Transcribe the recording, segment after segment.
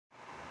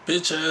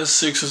Bitch ass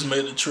Sixers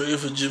made a trade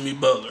for Jimmy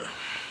Butler.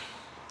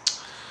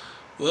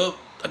 Well,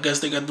 I guess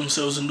they got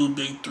themselves a new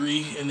big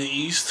three in the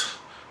East.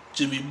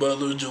 Jimmy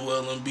Butler,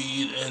 Joel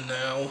Embiid, and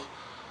now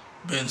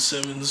Ben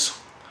Simmons.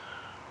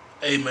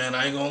 Hey man,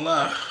 I ain't gonna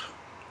lie.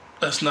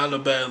 That's not a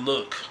bad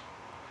look.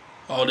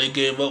 All they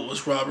gave up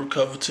was Robert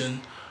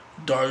Covington,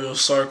 Dario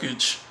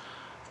Saric,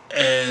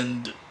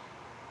 and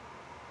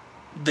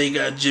they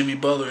got Jimmy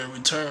Butler in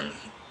return.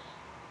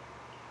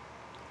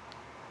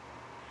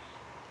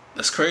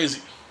 That's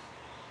crazy.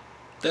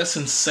 That's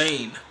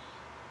insane.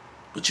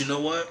 But you know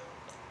what?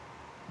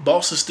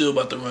 Boston's still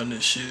about to run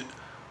this shit.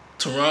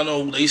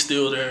 Toronto, they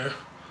still there.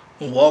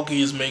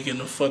 Milwaukee is making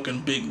a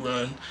fucking big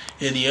run.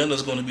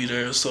 Indiana's gonna be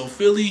there. So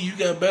Philly, you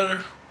got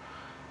better.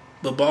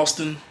 But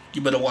Boston,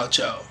 you better watch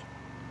out.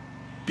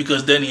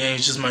 Because Danny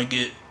Ainge just might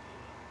get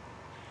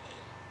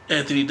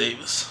Anthony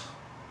Davis.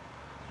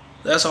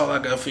 That's all I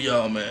got for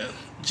y'all, man.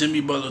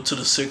 Jimmy Butler to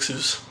the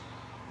Sixers.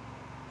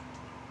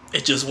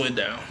 It just went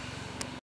down.